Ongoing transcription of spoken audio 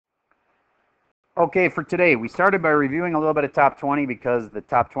Okay, for today, we started by reviewing a little bit of top 20 because the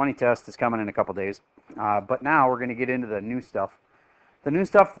top 20 test is coming in a couple days. But now we're going to get into the new stuff. The new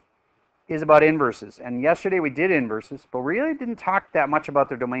stuff is about inverses. And yesterday we did inverses, but we really didn't talk that much about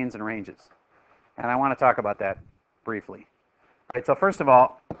their domains and ranges. And I want to talk about that briefly. All right, so first of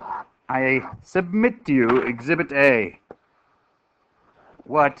all, I submit to you Exhibit A.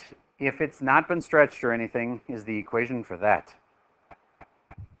 What, if it's not been stretched or anything, is the equation for that?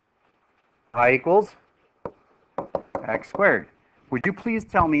 Y equals x squared. Would you please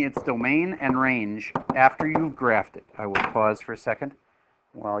tell me its domain and range after you've graphed it? I will pause for a second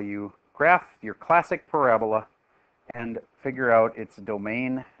while you graph your classic parabola and figure out its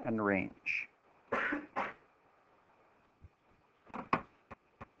domain and range.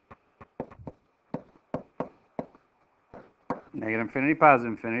 Negative infinity,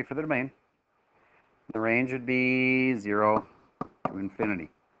 positive infinity for the domain. The range would be 0 to infinity.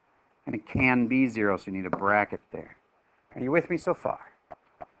 And it can be 0, so you need a bracket there. Are you with me so far?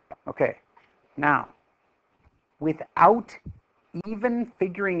 Okay. Now, without even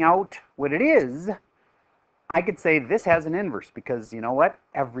figuring out what it is, I could say this has an inverse because, you know what?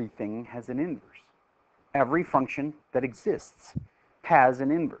 Everything has an inverse. Every function that exists has an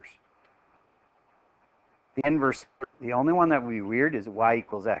inverse. The inverse, the only one that would be weird is y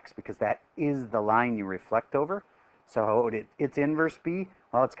equals x because that is the line you reflect over. So how would its inverse be?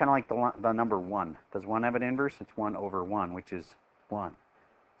 Well, it's kind of like the number 1. Does 1 have an inverse? It's 1 over 1, which is 1.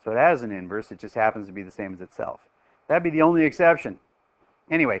 So it has an inverse. It just happens to be the same as itself. That'd be the only exception.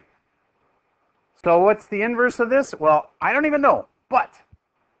 Anyway, so what's the inverse of this? Well, I don't even know, but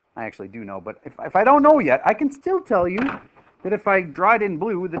I actually do know. But if I don't know yet, I can still tell you that if I draw it in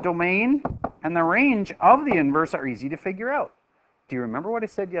blue, the domain and the range of the inverse are easy to figure out. Do you remember what I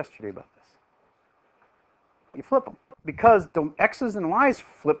said yesterday about this? You flip them. Because x's and y's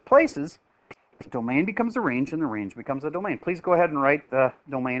flip places, the domain becomes a range and the range becomes a domain. Please go ahead and write the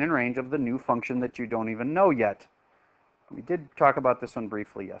domain and range of the new function that you don't even know yet. We did talk about this one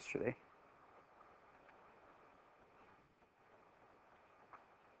briefly yesterday.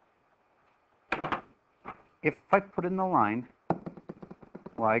 If I put in the line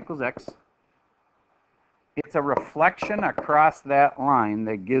y equals x, it's a reflection across that line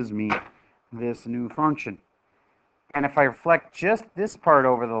that gives me this new function. And if I reflect just this part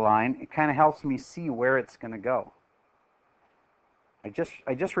over the line, it kind of helps me see where it's going to go. I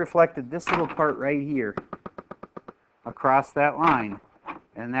just reflected this little part right here across that line.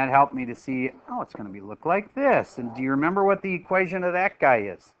 And that helped me to see, oh, it's going to look like this. And do you remember what the equation of that guy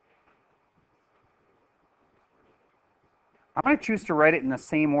is? I'm going to choose to write it in the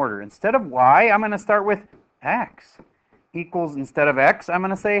same order. Instead of y, I'm going to start with x equals, instead of x, I'm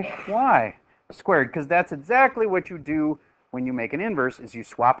going to say y squared, because that's exactly what you do when you make an inverse, is you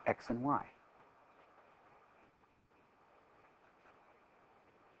swap x and y.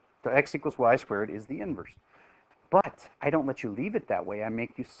 So x equals y squared is the inverse. But I don't let you leave it that way. I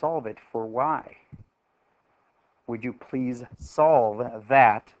make you solve it for y. Would you please solve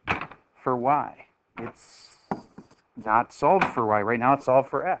that for y? It's not solved for y. Right now it's solved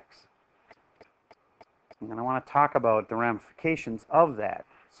for x. And I want to talk about the ramifications of that.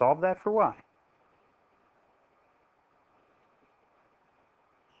 Solve that for y.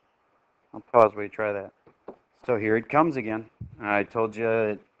 I'll pause while you try that. So here it comes again. I told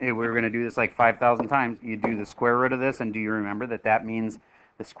you we were going to do this like 5,000 times. You do the square root of this, and do you remember that that means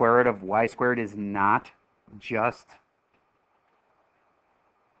the square root of y squared is not just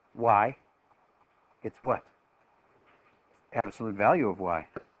y? It's what? Absolute value of y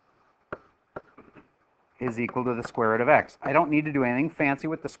is equal to the square root of x. I don't need to do anything fancy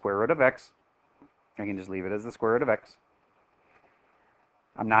with the square root of x. I can just leave it as the square root of x.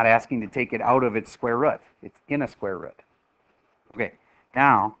 I'm not asking to take it out of its square root. It's in a square root. Okay,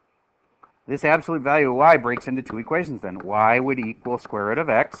 now this absolute value of y breaks into two equations then. Y would equal square root of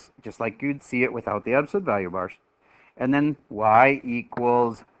x, just like you'd see it without the absolute value bars. And then y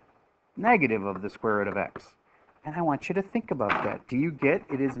equals negative of the square root of x. And I want you to think about that. Do you get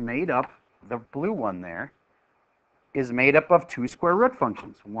it is made up, the blue one there, is made up of two square root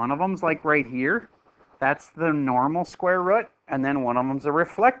functions. One of them's like right here. That's the normal square root. And then one of them's a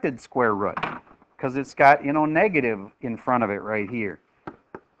reflected square root because it's got, negative in front of it right here.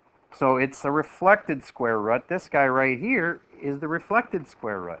 So it's a reflected square root. This guy right here is the reflected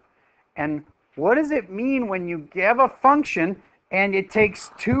square root. And what does it mean when you give a function and it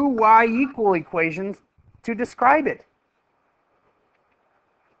takes two y equal equations to describe it?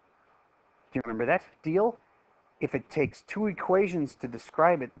 Do you remember that deal? If it takes two equations to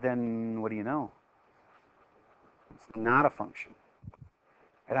describe it, then what do you know? It's not a function.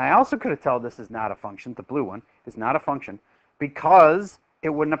 And I also could have told this is not a function, the blue one is not a function, because it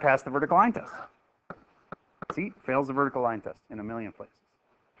wouldn't have passed the vertical line test. See, fails the vertical line test in a million places.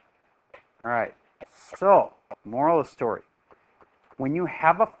 All right, so moral of the story. When you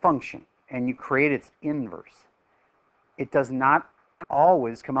have a function and you create its inverse, it does not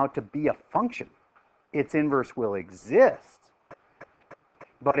always come out to be a function. Its inverse will exist,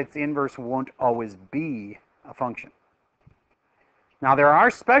 but its inverse won't always be a function. Now, there are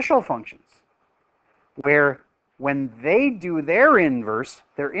special functions where when they do their inverse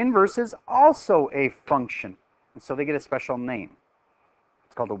is also a function. And so they get a special name.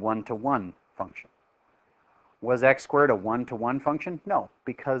 It's called a one-to-one function. Was x squared a one-to-one function? No,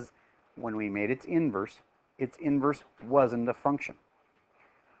 because when we made its inverse wasn't a function.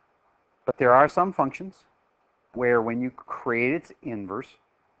 But there are some functions where when you create its inverse,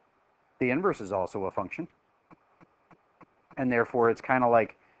 the inverse is also a function. And therefore, it's kind of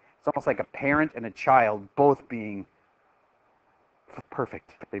like, it's almost like a parent and a child both being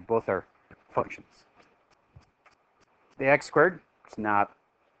perfect. They both are functions. The x squared is not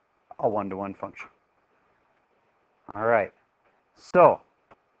a one-to-one function. All right. So,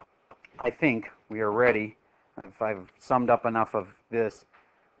 I think we are ready. If I've summed up enough of this,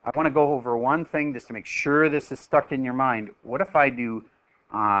 I want to go over one thing just to make sure this is stuck in your mind. What if I do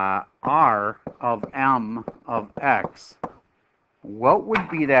r of m of x? What would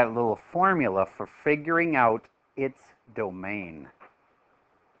be that little formula for figuring out its domain?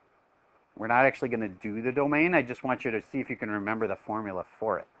 We're not actually going to do the domain. I just want you to see if you can remember the formula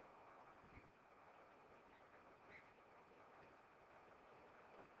for it.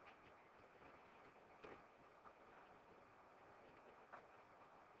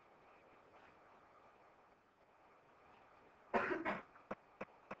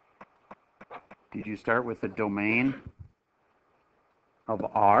 Did you start with the domain of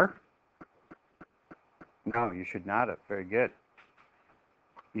R? No, you should not have. Very good.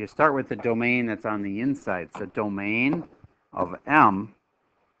 You start with the domain that's on the inside. So domain of M.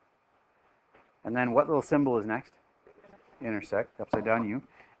 And then what little symbol is next? Intersect, upside down U.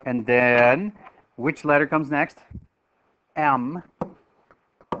 And then which letter comes next? M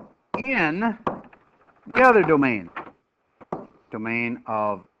in the other domain. Domain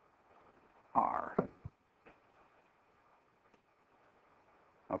of R.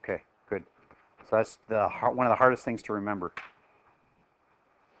 Okay, good. So that's one of the hardest things to remember.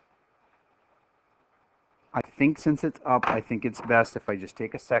 I think since it's up, I think it's best if I just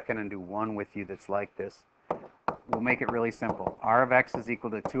take a second and do one with you that's like this. We'll make it really simple. R of x is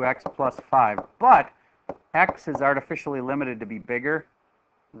equal to 2x plus 5, but x is artificially limited to be bigger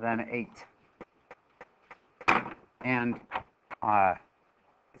than 8. And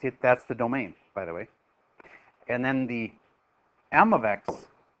that's the domain, by the way. And then the m of x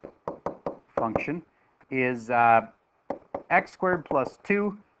function is x squared plus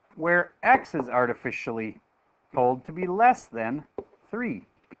 2, where x is artificially told to be less than 3.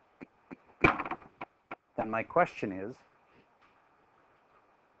 Then my question is,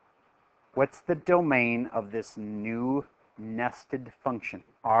 what's the domain of this new nested function,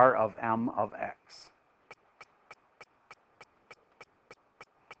 r of m of x?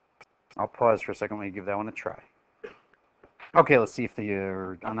 I'll pause for a second while you give that one a try. Okay, let's see if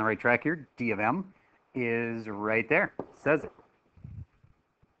you're on the right track here. D of m is right there. It says it.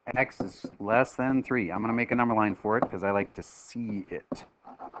 X is less than 3. I'm going to make a number line for it because I like to see it.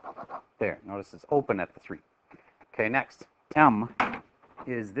 There. Notice it's open at the 3. Okay, next. M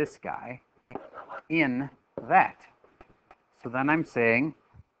is this guy in that. So then I'm saying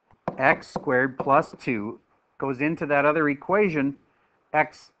x squared plus 2 goes into that other equation,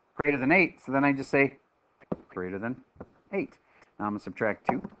 x greater than 8. So then I just say greater than 8. Now I'm going to subtract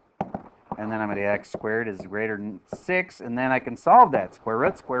 2. And then I'm going to x squared is greater than 6. And then I can solve that. Square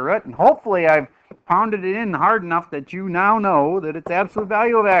root. And hopefully I've pounded it in hard enough that you now know that its absolute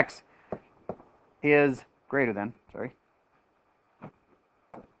value of x is greater than,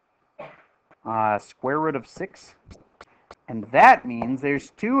 square root of 6. And that means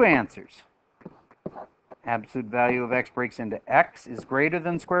there's two answers. Absolute value of x breaks into x is greater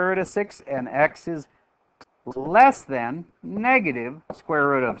than square root of 6, and x is less than negative square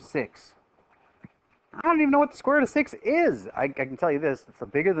root of 6. I don't even know what the square root of 6 is. I can tell you this.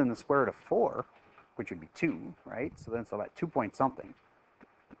 It's bigger than the square root of 4, which would be 2, right? So then it's about 2 point something.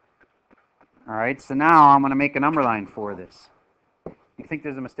 All right, so now I'm going to make a number line for this. You think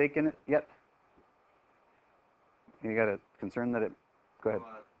there's a mistake in it yet? You got a concern that it... Go ahead.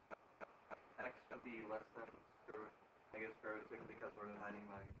 X should be less than square root of 6 because we're dividing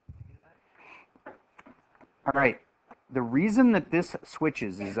by... All right. the reason that this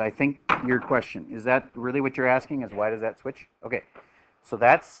switches is, I think, your question. Is that really what you're asking, is why does that switch? Okay, so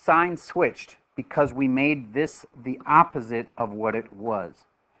that sign switched because we made this the opposite of what it was.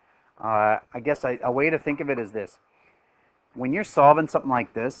 I guess a way to think of it is this. When you're solving something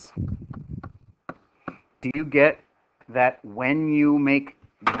like this, do you get that when you make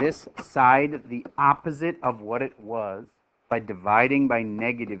this side the opposite of what it was by dividing by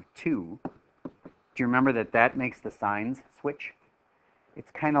 -2, do you remember that that makes the signs switch?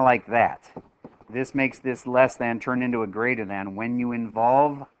 It's kind of like that. This makes this less than turn into a greater than when you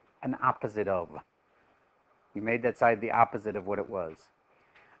involve an opposite of. You made that side the opposite of what it was.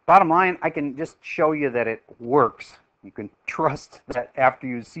 Bottom line, I can just show you that it works. You can trust that after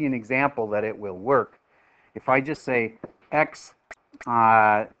you see an example that it will work. If I just say x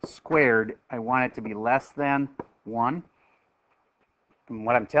squared, I want it to be less than 1. And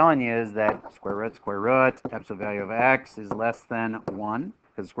what I'm telling you is that square root, absolute value of x is less than 1,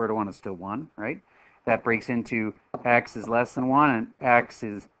 because square root of 1 is still 1, right? That breaks into x is less than 1 and x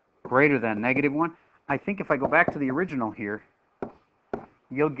is greater than -1. I think if I go back to the original here,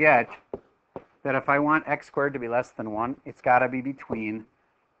 you'll get that if I want x squared to be less than 1, it's got to be between,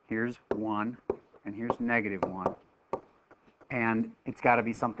 here's 1 and here's -1. And it's got to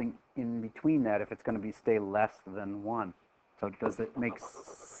be something in between that if it's going to stay less than 1. So does it make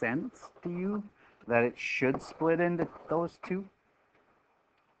sense to you that it should split into those two?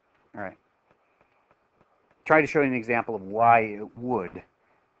 All right. Try to show you an example of why it would.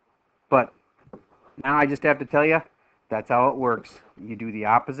 But now I just have to tell you, that's how it works. You do the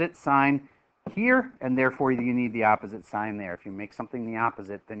opposite sign here, and therefore you need the opposite sign there. If you make something the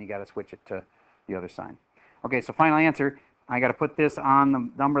opposite, then you got to switch it to the other sign. Okay, so final answer. I got to put this on the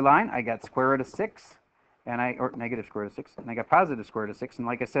number line. I got square root of 6. Or negative square root of 6, and I got positive square root of 6, and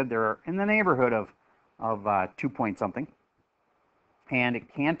like I said, they're in the neighborhood of 2 point something, and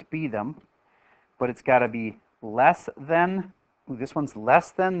it can't be them, but it's got to be less than, this one's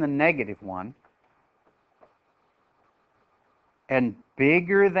less than the -1, and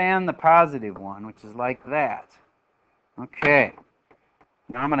bigger than the positive one, which is like that. Okay,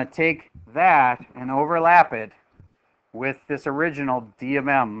 now I'm going to take that and overlap it with this original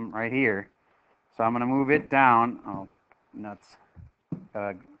DMM right here. So I'm going to move it down. Oh, nuts.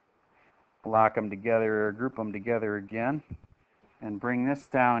 Lock them together or group them together again. And bring this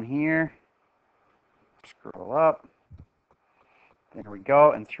down here. Scroll up. There we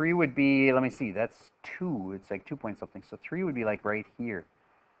go. And 3 would be, let me see, that's 2. It's like 2 point something. So 3 would be like right here.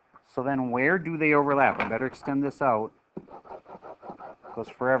 So then where do they overlap? I better extend this out. It goes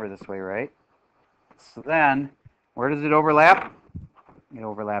forever this way, right? So then, where does it overlap? It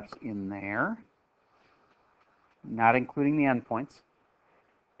overlaps in there, not including the endpoints,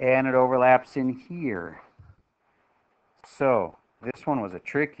 and it overlaps in here. So this one was a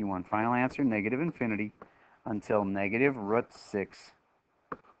tricky one. Final answer, -infinity until -√6.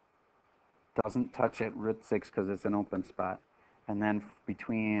 Doesn't touch at √6 because it's an open spot. And then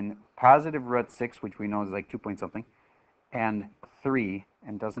between positive √6, which we know is like 2 point something, and 3,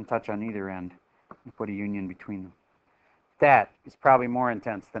 and doesn't touch on either end, you put a union between them. That is probably more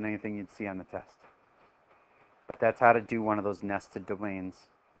intense than anything you'd see on the test. But that's how to do one of those nested domains.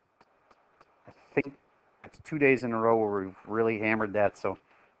 I think it's 2 days in a row where we've really hammered that, so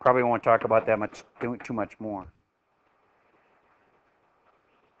probably won't talk about that too much more.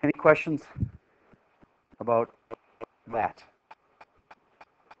 Any questions about that?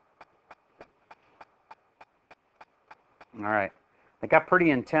 All right. It got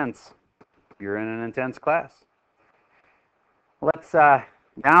pretty intense. You're in an intense class. Let's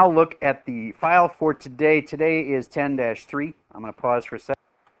now look at the file for today. Today is 10-3. I'm going to pause for a second.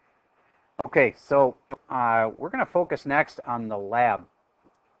 Okay, so we're going to focus next on the lab.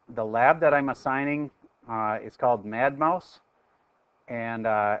 The lab that I'm assigning is called Mad Mouse, and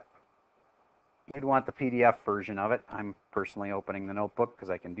you'd want the PDF version of it. I'm personally opening the notebook because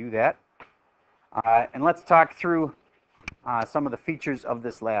I can do that. And let's talk through some of the features of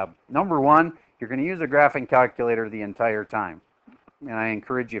this lab. Number one, you're going to use a graphing calculator the entire time. And I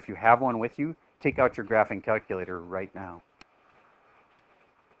encourage you, if you have one with you, take out your graphing calculator right now.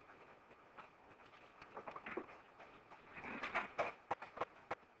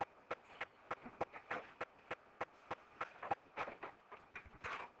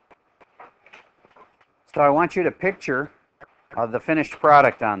 So I want you to picture the finished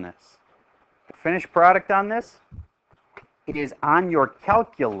product on this. The finished product on this is on your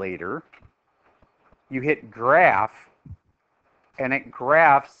calculator. You hit graph, and it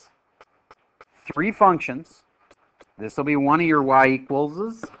graphs 3 functions. This will be one of your y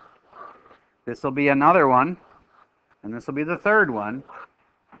equals. This will be another one. and this will be the third one.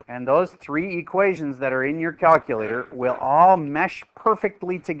 And those three equations that are in your calculator will all mesh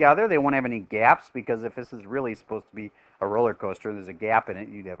perfectly together. They won't have any gaps, because if this is really supposed to be a roller coaster and there's a gap in it,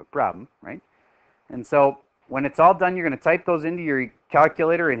 you'd have a problem, right? And so when it's all done, you're going to type those into your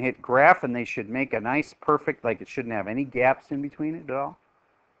calculator and hit graph, and they should make a nice, perfect, like it shouldn't have any gaps in between it at all.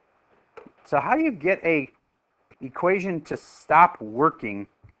 So how do you get a equation to stop working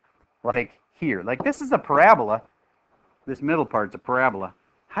like here? Like this is a parabola. This middle part's a parabola.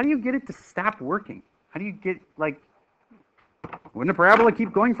 How do you get it to stop working? How do you get, like, wouldn't a parabola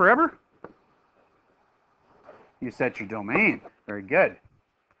keep going forever? You set your domain. Very good.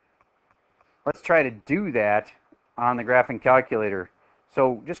 Let's try to do that on the graphing calculator.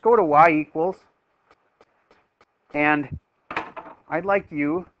 So just go to y equals, and I'd like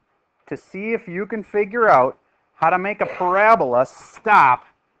you to see if you can figure out how to make a parabola stop,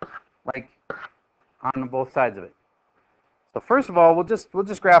 like, on both sides of it. So first of all, we'll just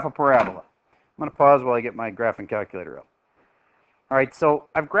graph a parabola. I'm going to pause while I get my graphing calculator up. All right, so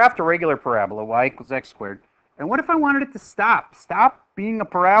I've graphed a regular parabola, y equals x squared. And what if I wanted it to stop being a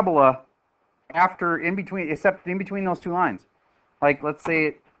parabola except in between those two lines? Like, let's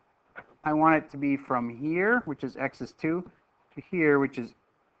say I want it to be from here, which is x is 2, to here, which is,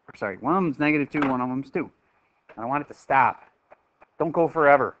 sorry, one of them's -2, one of them's 2. And I want it to stop. Don't go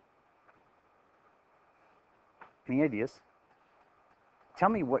forever. Any ideas? Tell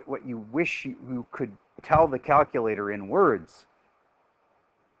me what you wish you could tell the calculator in words.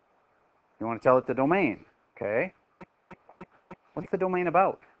 You want to tell it the domain, okay? What's the domain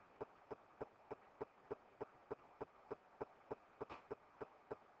about?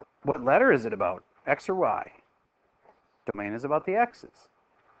 What letter is it about? X or Y? Domain is about the x's.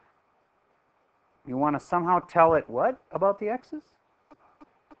 You want to somehow tell it what about the x's?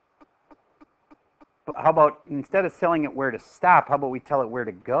 How about, instead of telling it where to stop, how about we tell it where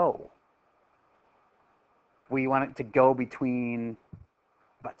to go? We want it to go between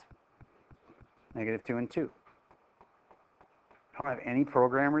what? -2 and 2. I don't have any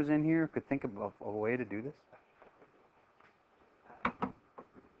programmers in here who could think of a way to do this.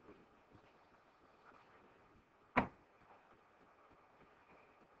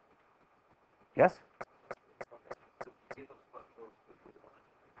 Yes?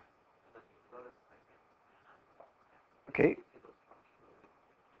 Okay.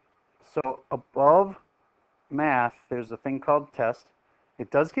 So above math, there's a thing called test. It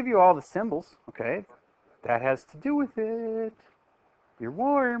does give you all the symbols, okay? That has to do with it. You're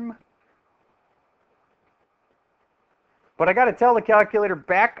warm. But I got to tell the calculator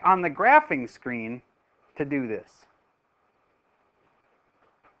back on the graphing screen to do this.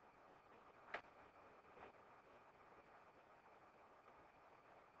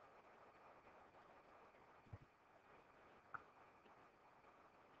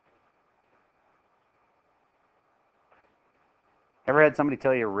 Ever had somebody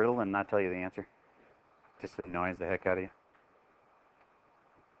tell you a riddle and not tell you the answer? Just annoys the heck out of you?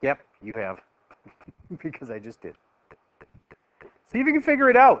 Yep, you have. Because I just did. See if you can figure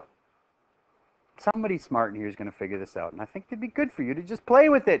it out. Somebody smart in here is going to figure this out. And I think it'd be good for you to just play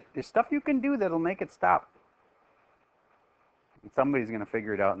with it. There's stuff you can do that'll make it stop. And somebody's going to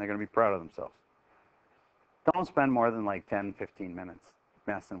figure it out, and they're going to be proud of themselves. Don't spend more than like 10, 15 minutes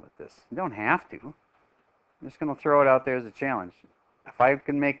messing with this. You don't have to. I'm just going to throw it out there as a challenge. If I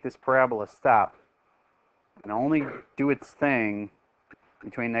can make this parabola stop and only do its thing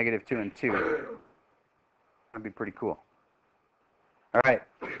between -2 and 2, that'd be pretty cool. All right.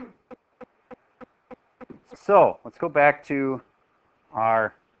 So let's go back to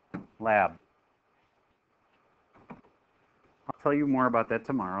our lab. I'll tell you more about that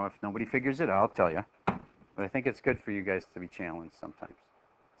tomorrow. If nobody figures it out, I'll tell you. But I think it's good for you guys to be challenged sometimes.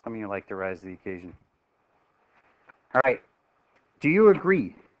 Some of you like to rise to the occasion. All right. Do you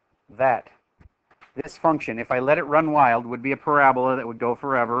agree that this function, if I let it run wild, would be a parabola that would go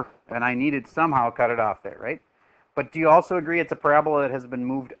forever, and I needed somehow cut it off there, right? But do you also agree it's a parabola that has been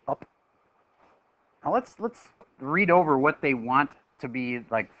moved up? Now let's read over what they want to be,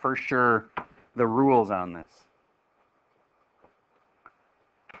 like, for sure, the rules on this.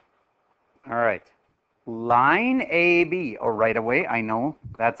 All right. Line AB. Oh, right away, I know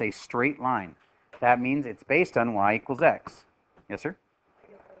that's a straight line. That means it's based on y equals x. Yes, sir?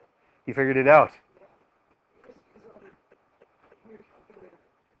 You figured it out.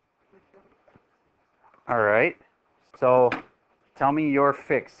 All right. So tell me your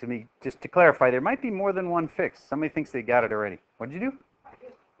fix. I mean, just to clarify, there might be more than one fix. Somebody thinks they got it already. What did you do?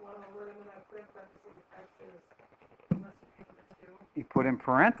 You put in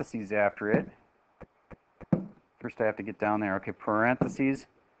parentheses after it First I have to get down there. Okay, parentheses,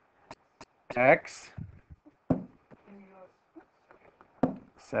 x,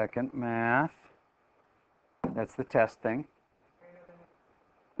 second math. That's the test thing.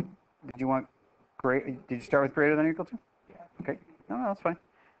 Did you want did you start with greater than or equal to? Yeah. Okay, no, that's fine.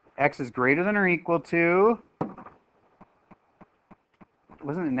 X is greater than or equal to,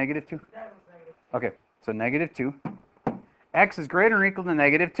 wasn't it negative 2? That was negative. Okay, so negative 2. X is greater or equal to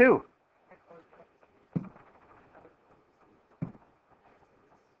negative 2.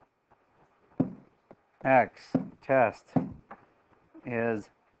 X test is,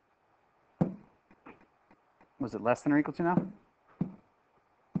 was it less than or equal to now?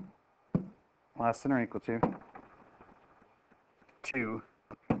 Less than or equal to 2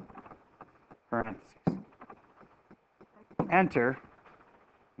 parentheses. Enter.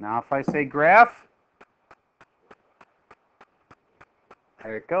 Now if I say graph,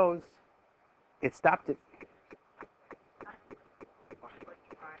 there it goes. It stopped it.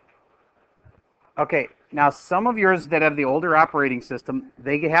 Okay, now some of yours that have the older operating system,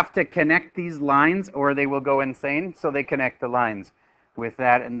 they have to connect these lines or they will go insane, so they connect the lines with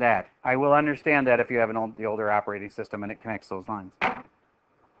that and that. I will understand that if you have the older operating system and it connects those lines.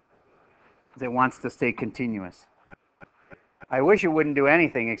 It wants to stay continuous. I wish it wouldn't do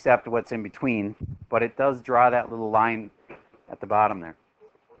anything except what's in between, but it does draw that little line at the bottom there.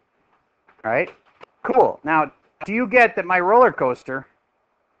 All right, cool. Now, do you get that my roller coaster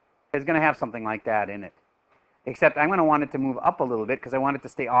is going to have something like that in it? Except I'm going to want it to move up a little bit because I want it to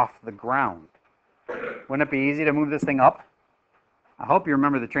stay off the ground. Wouldn't it be easy to move this thing up? I hope you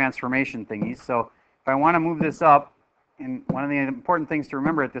remember the transformation thingies. So if I want to move this up, and one of the important things to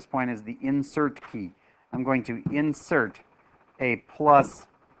remember at this point is the insert key. I'm going to insert a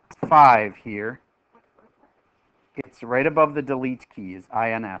 +5 here. It's right above the delete key, is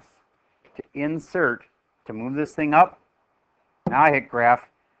INS. To insert, to move this thing up. Now I hit graph,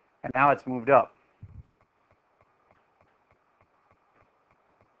 and now it's moved up.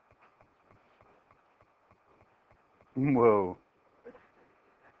 Whoa.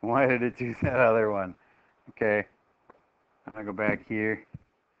 Why did it do that other one? Okay. I'm going to go back here.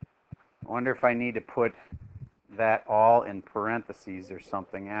 I wonder if I need to put that all in parentheses or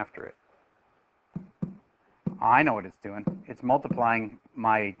something after it. I know what it's doing. It's multiplying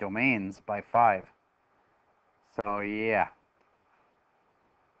my domains by 5. So yeah.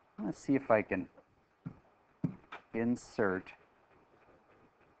 Let's see if I can insert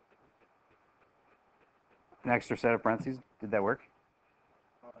an extra set of parentheses. Did that work?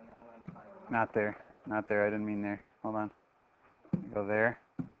 Not there. Not there. I didn't mean there. Hold on. Go there.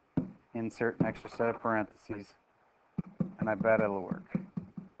 Insert an extra set of parentheses. And I bet it'll work.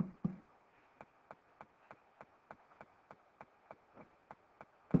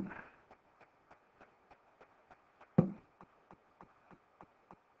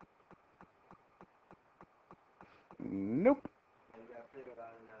 Nope.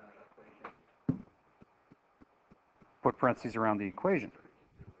 Put parentheses around the equation.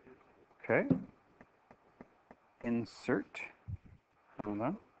 Okay. Insert. Hold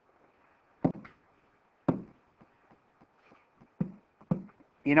on.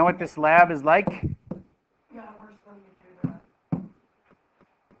 You know what this lab is like? Yeah, we're still going to do that.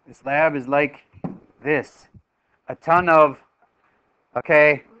 This lab is like this. A ton of,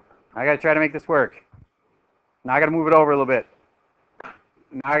 okay, I got to try to make this work. Now I got to move it over a little bit.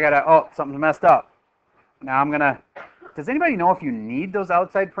 Now I got to, oh, something's messed up. Now I'm going to, does anybody know if you need those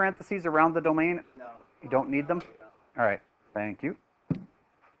outside parentheses around the domain? No. You don't need them? All right, thank you.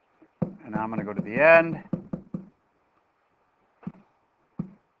 And now I'm going to go to the end.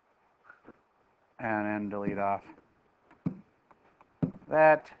 And then delete off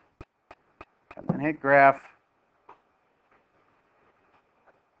that. And then hit graph.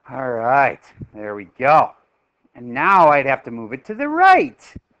 All right, there we go. And now I'd have to move it to the right.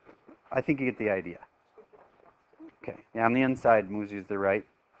 I think you get the idea. Okay, yeah, on the inside moves you to the right.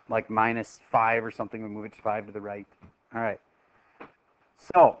 Like -5 or something, we move it to 5 to the right. All right.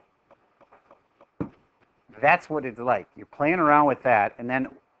 So that's what it's like. You're playing around with that, and then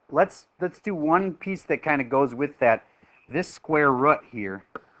let's do one piece that kind of goes with that. This square root here,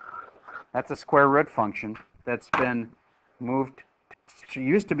 that's a square root function that's been moved. It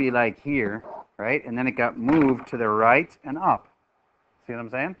used to be like here, right? And then it got moved to the right and up. See what I'm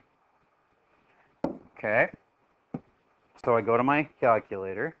saying? Okay. So I go to my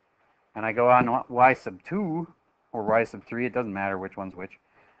calculator, and I go on y sub 2 or y sub 3. It doesn't matter which one's which.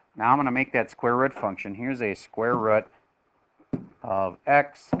 Now I'm going to make that square root function. Here's a square root of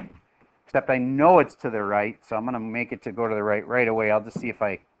x, except I know it's to the right, so I'm going to make it to go to the right right away. I'll just see if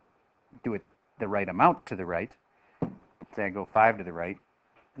I do it the right amount to the right. say I go 5 to the right,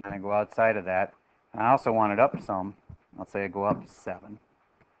 and then I go outside of that, and I also want it up some. Let's say I go up 7.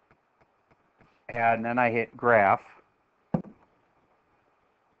 And then I hit graph.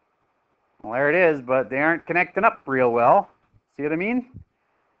 Well, there it is, but they aren't connecting up real well. See what I mean?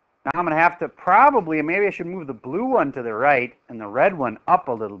 Now I'm going to have to probably, maybe I should move the blue one to the right and the red one up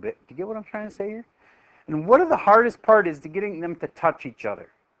a little bit. Do you get what I'm trying to say here? And what are the hardest part is to getting them to touch each other.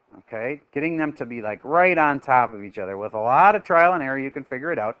 Okay? Getting them to be like right on top of each other. With a lot of trial and error, you can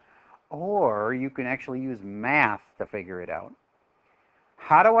figure it out. Or you can actually use math to figure it out.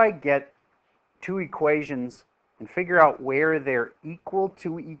 How do I get two equations and figure out where they're equal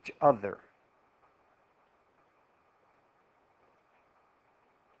to each other?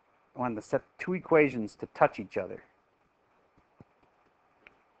 I want to set two equations to touch each other.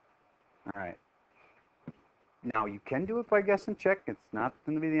 All right. Now, you can do it by guess and check. It's not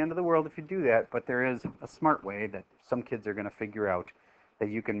going to be the end of the world if you do that, but there is a smart way that some kids are going to figure out that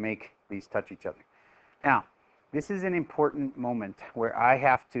you can make these touch each other. Now, this is an important moment where I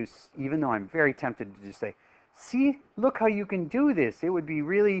have to, even though I'm very tempted to just say, see, look how you can do this. It would be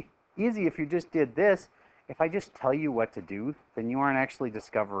really easy if you just did this. If I just tell you what to do, then you aren't actually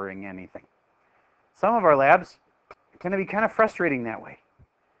discovering anything. Some of our labs can be kind of frustrating that way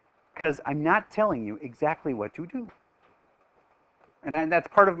because I'm not telling you exactly what to do. And that's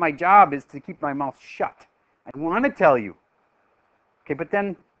part of my job is to keep my mouth shut. I want to tell you. Okay, but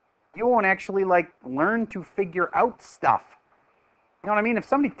then you won't actually learn to figure out stuff. You know what I mean? If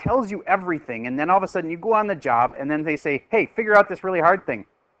somebody tells you everything and then all of a sudden you go on the job and then they say, hey, figure out this really hard thing.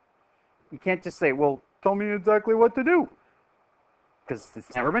 You can't just say, well, tell me exactly what to do. Because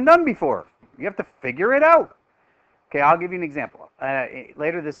it's never been done before. You have to figure it out. Okay, I'll give you an example.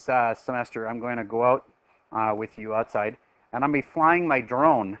 Later this semester, I'm going to go out with you outside, and I'll be flying my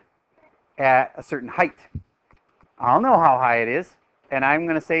drone at a certain height. I'll know how high it is, and I'm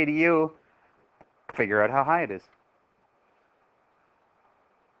going to say to you, figure out how high it is.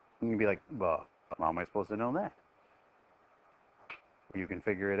 And you'll be like, well, how am I supposed to know that? You can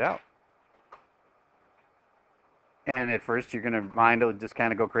figure it out. And at first, your mind will just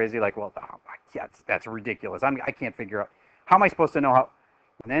kind of go crazy, like, well, yeah, that's ridiculous. I can't figure out. How am I supposed to know how?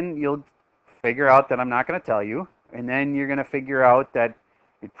 And then you'll figure out that I'm not going to tell you. And then you're going to figure out that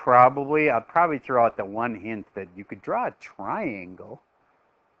I'll probably throw out the one hint that you could draw a triangle.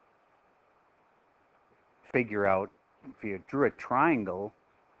 Figure out if you drew a triangle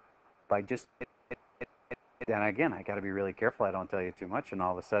by just, then again, I got to be really careful I don't tell you too much, and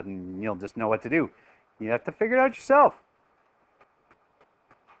all of a sudden you'll just know what to do. You have to figure it out yourself.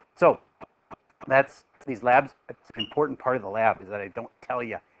 So that's these labs. It's an important part of the lab is that I don't tell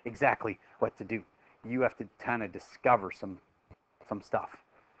you exactly what to do. You have to kind of discover some stuff.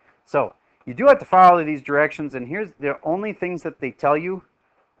 So you do have to follow these directions, and here's the only things that they tell you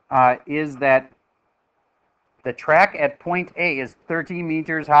is that the track at point A is 30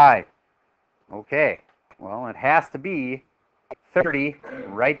 meters high. Okay, well, it has to be 30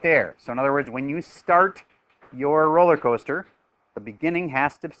 right there. So in other words, when you start your roller coaster, the beginning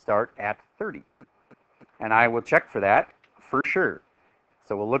has to start at 30. And I will check for that for sure.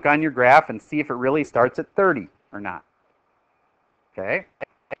 So we'll look on your graph and see if it really starts at 30 or not. Okay.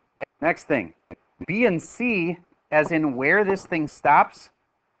 Next thing, B and C, as in where this thing stops,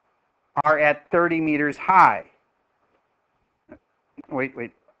 are at 30 meters high. Wait.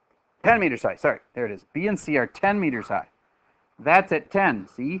 10 meters high. Sorry, there it is. B and C are 10 meters high. That's at 10,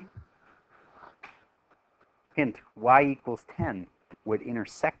 see? Hint, y equals 10 would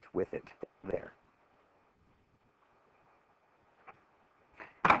intersect with it there.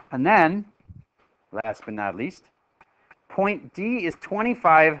 And then, last but not least, point D is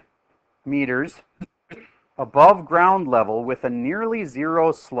 25 meters above ground level with a nearly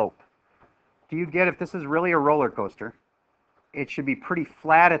zero slope. Do you get if this is really a roller coaster? It should be pretty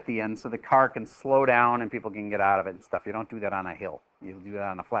flat at the end so the car can slow down and people can get out of it and stuff. You don't do that on a hill. You do that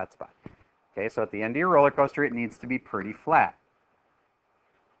on a flat spot. Okay, so at the end of your roller coaster, it needs to be pretty flat.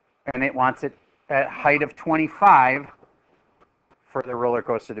 And it wants it at height of 25 for the roller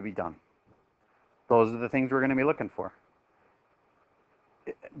coaster to be done. Those are the things we're going to be looking for.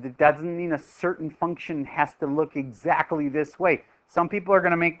 It doesn't mean a certain function has to look exactly this way. Some people are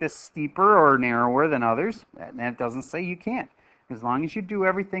going to make this steeper or narrower than others, and that doesn't say you can't. As long as you do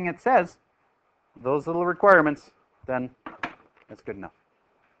everything it says, those little requirements, then that's good enough.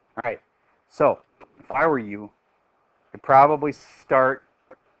 All right, so if I were you, I'd probably start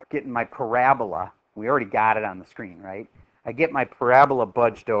getting my parabola. We already got it on the screen, right? I get my parabola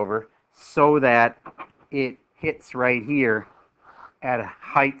budged over so that it hits right here at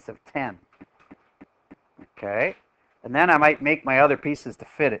heights of 10. Okay, And then I might make my other pieces to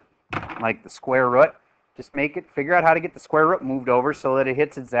fit it, like the square root. Just figure out how to get the square root moved over so that it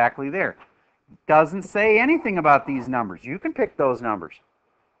hits exactly there. Doesn't say anything about these numbers. You can pick those numbers.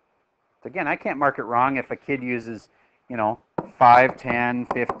 Again, I can't mark it wrong if a kid uses, 5, 10,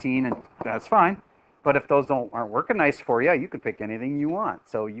 15, and that's fine. But if those aren't working nice for you, you can pick anything you want.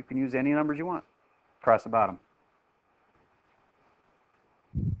 So you can use any numbers you want across the bottom.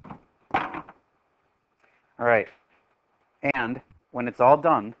 All right. And when it's all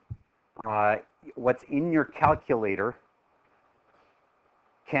done, what's in your calculator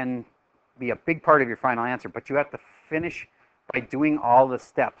can be a big part of your final answer, but you have to finish by doing all the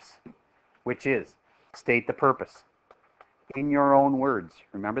steps, which is state the purpose in your own words.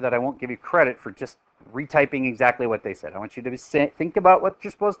 Remember that I won't give you credit for just retyping exactly what they said. I want you to think about what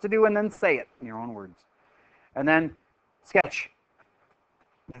you're supposed to do and then say it in your own words. And then sketch.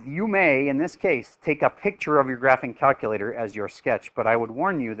 You may, in this case, take a picture of your graphing calculator as your sketch, but I would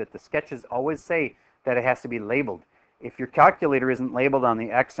warn you that the sketches always say that it has to be labeled. If your calculator isn't labeled on the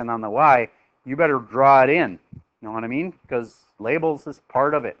X and on the Y, you better draw it in. You know what I mean? Because labels is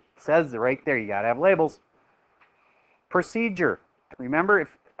part of it. It says it right there. You got to have labels. Procedure. Remember, if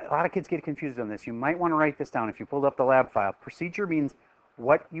a lot of kids get confused on this, you might want to write this down if you pulled up the lab file. Procedure means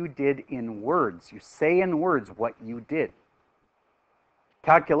what you did in words. You say in words what you did.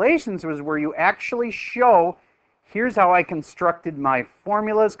 Calculations was where you actually show, here's how I constructed my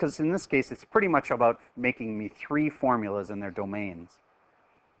formulas, because in this case, it's pretty much about making me 3 formulas and their domains.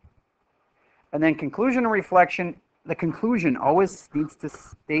 And then conclusion and reflection, the conclusion always needs to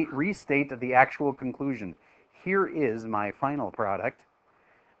restate the actual conclusion. Here is my final product.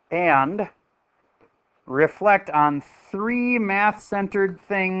 And reflect on 3 math-centered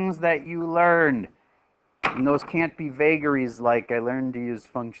things that you learned. And those can't be vagaries like I learned to use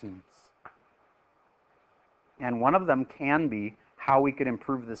functions. And one of them can be how we could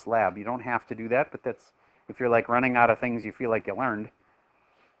improve this lab. You don't have to do that, but that's, if you're like running out of things you feel like you learned,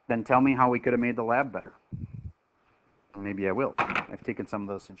 then tell me how we could have made the lab better. Maybe I will. I've taken some of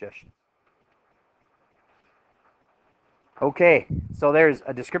those suggestions. Okay, so there's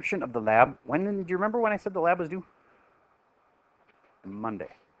a description of the lab. Do you remember when I said the lab was due? Monday.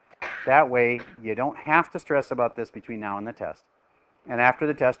 That way, you don't have to stress about this between now and the test. And after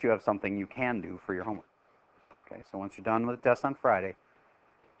the test, you have something you can do for your homework. Okay, so once you're done with the test on Friday,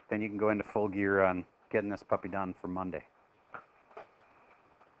 then you can go into full gear on getting this puppy done for Monday.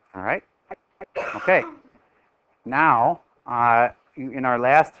 All right? Okay. Now, in our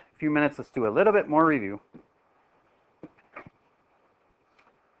last few minutes, let's do a little bit more review.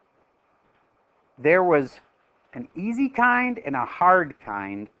 There was an easy kind and a hard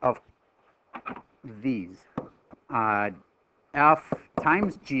kind of these. F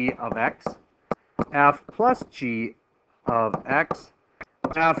times g of x, f plus g of x,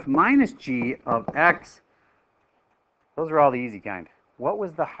 f minus g of x. Those are all the easy kind. What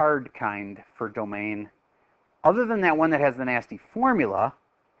was the hard kind for domain? Other than that one that has the nasty formula,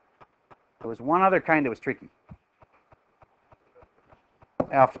 there was one other kind that was tricky.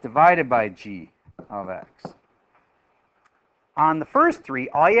 F divided by g of x. On the first 3,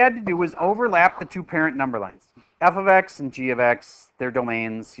 all you had to do was overlap the 2 parent number lines. F of x and g of x, they're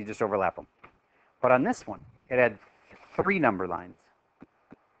domains, you just overlap them. But on this one, it had 3 number lines.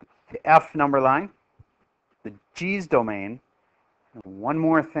 The f number line, the g's domain, and one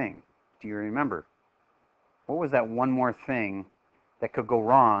more thing. Do you remember? What was that one more thing that could go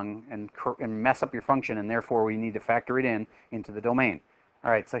wrong and mess up your function, and therefore we need to factor it into the domain?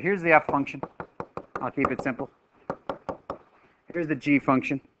 All right, so here's the f function. I'll keep it simple. Here's the g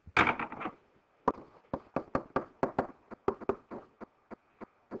function.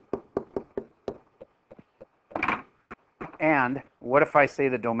 And what if I say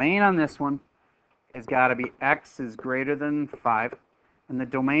the domain on this one has got to be x is greater than 5, and the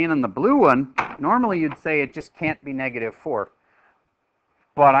domain on the blue one, normally you'd say it just can't be negative 4.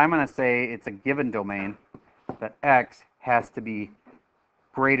 But I'm going to say it's a given domain that x has to be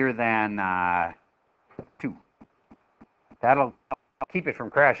greater than 2. That'll keep it from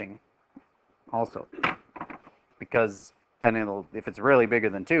crashing also, because then if it's really bigger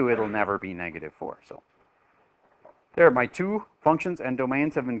than 2, it'll never be negative 4. So there, my 2 functions and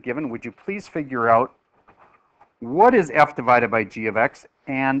domains have been given. Would you please figure out what is f divided by g of x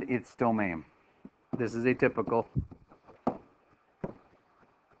and its domain? This is atypical.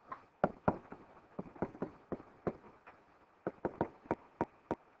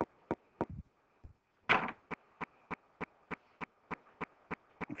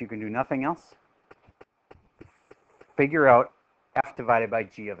 If you can do nothing else, figure out f divided by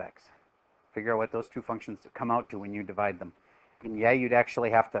g of x. Figure out what those two functions come out to when you divide them. And yeah, you'd actually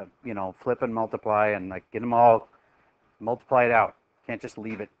have to, you know, flip and multiply and like get them all multiplied out. Can't just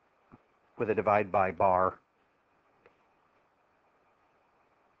leave it with a divide by bar.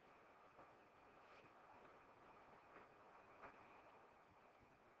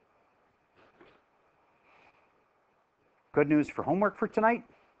 Good news for homework for tonight.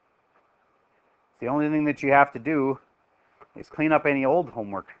 The only thing that you have to do is clean up any old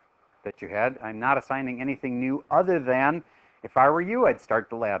homework that you had. I'm not assigning anything new other than, if I were you, I'd start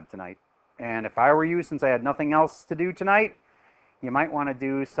the lab tonight. And if I were you, since I had nothing else to do tonight, you might want to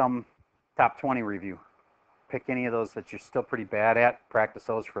do some top 20 review. Pick any of those that you're still pretty bad at, practice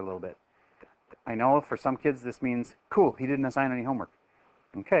those for a little bit. I know for some kids this means, cool, he didn't assign any homework.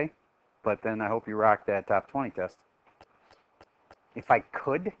 Okay, but then I hope you rock that top 20 test. If I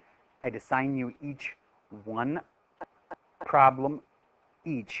could, I'd assign you each one problem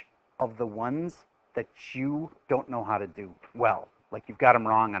each of the ones that you don't know how to do well. Like you've got them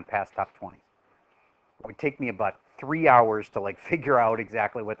wrong on past top 20s. It would take me about 3 hours to like figure out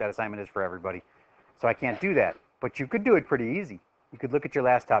exactly what that assignment is for everybody. So I can't do that. But you could do it pretty easy. You could look at your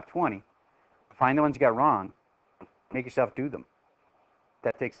last top 20, find the ones you got wrong, make yourself do them.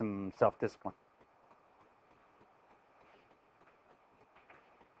 That takes some self-discipline.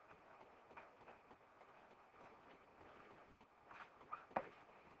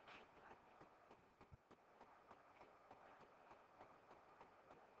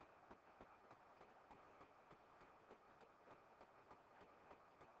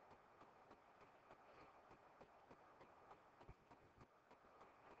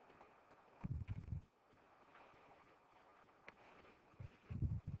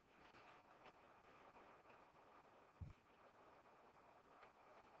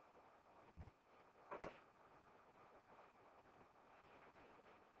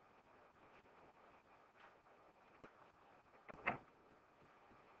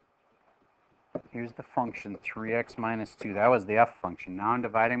 Here's the function, 3x minus 2. That was the f function. Now I'm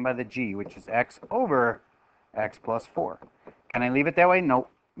dividing by the g, which is x over x plus 4. Can I leave it that way?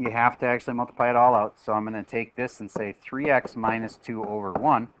 Nope. You have to actually multiply it all out. So I'm going to take this and say 3x minus 2 over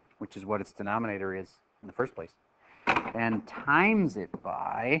 1, which is what its denominator is in the first place, and times it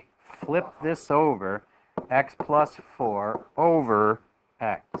by, flip this over, x plus 4 over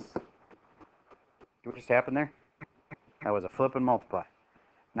x. See what just happened there? That was a flip and multiply.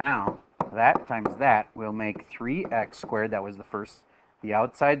 Now, that times that will make 3x squared. That was the first. The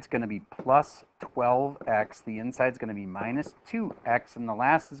outside's going to be plus 12x. The inside's going to be minus 2x. And the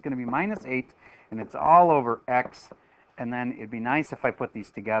last is going to be minus 8. And it's all over x. And then it'd be nice if I put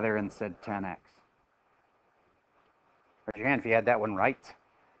these together and said 10x. Raise your hand if you had that one right.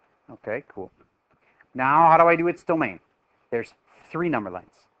 Okay, cool. Now, how do I do its domain? There's 3 number lines.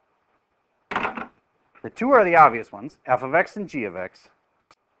 The 2 are the obvious ones, f of x and g of x.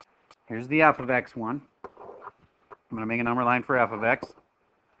 Here's the f of x one. I'm going to make a number line for f of x.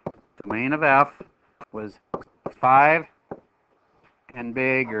 Domain of f was 5 and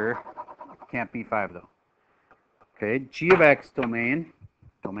bigger. Can't be 5 though. Okay, g of x domain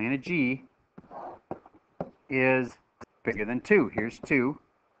of g is bigger than 2. Here's 2.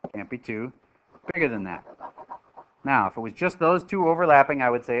 Can't be 2. Bigger than that. Now, if it was just those two overlapping, I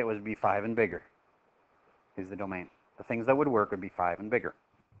would say it would be 5 and bigger. Is the domain. The things that would work would be 5 and bigger.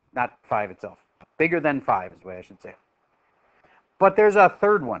 Not 5 itself. Bigger than 5 is the way I should say. But there's a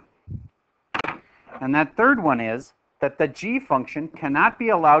third one. And that third one is that the g function cannot be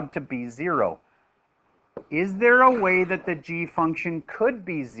allowed to be 0. Is there a way that the g function could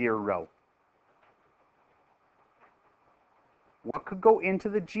be 0? What could go into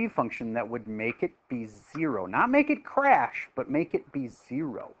the g function that would make it be 0? Not make it crash, but make it be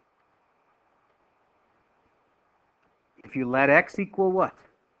 0. If you let x equal what?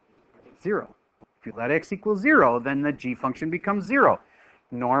 0. If you let x equal 0, then the g function becomes 0.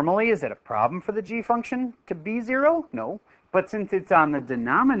 Normally, is it a problem for the g function to be 0? No. But since it's on the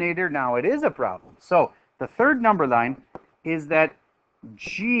denominator, now it is a problem. So the third number line is that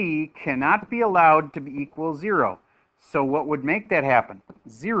g cannot be allowed to be equal 0. So what would make that happen?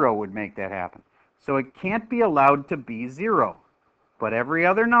 0 would make that happen. So it can't be allowed to be 0. But every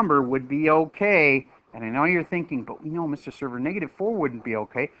other number would be okay. And I know you're thinking, but we know, Mr. Server, -4 wouldn't be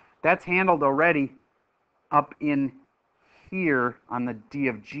okay. That's handled already up in here on the d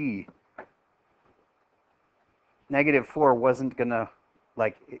of g. -4 wasn't going to,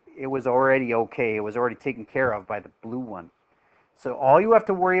 like, it was already okay. It was already taken care of by the blue one. So all you have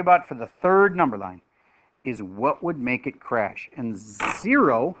to worry about for the third number line is what would make it crash. And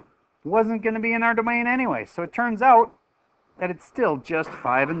 0 wasn't going to be in our domain anyway. So it turns out that it's still just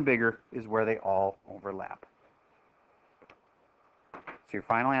 5 and bigger is where they all overlap. So your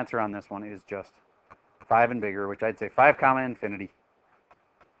final answer on this one is just 5 and bigger, which I'd say 5 comma infinity.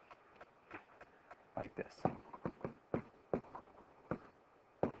 Like this.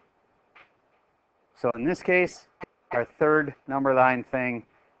 So in this case, our third number line thing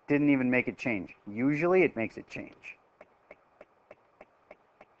didn't even make it change. Usually it makes it change.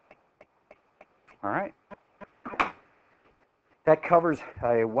 All right. That covers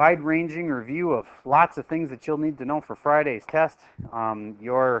a wide-ranging review of lots of things that you'll need to know for Friday's test.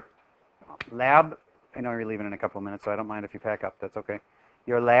 Your lab, I know you're leaving in a couple of minutes, so I don't mind if you pack up. That's okay.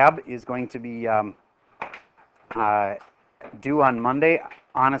 Your lab is going to be due on Monday.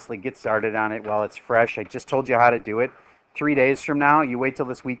 Honestly, get started on it while it's fresh. I just told you how to do it. 3 days from now, you wait till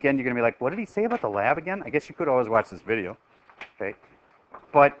this weekend, you're going to be like, what did he say about the lab again? I guess you could always watch this video. Okay.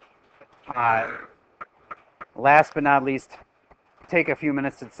 But last but not least, take a few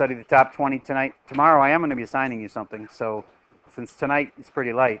minutes to study the top 20 tonight. Tomorrow I am going to be assigning you something, so since tonight is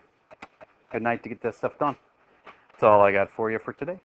pretty light, good night to get this stuff done. That's all I got for you for today.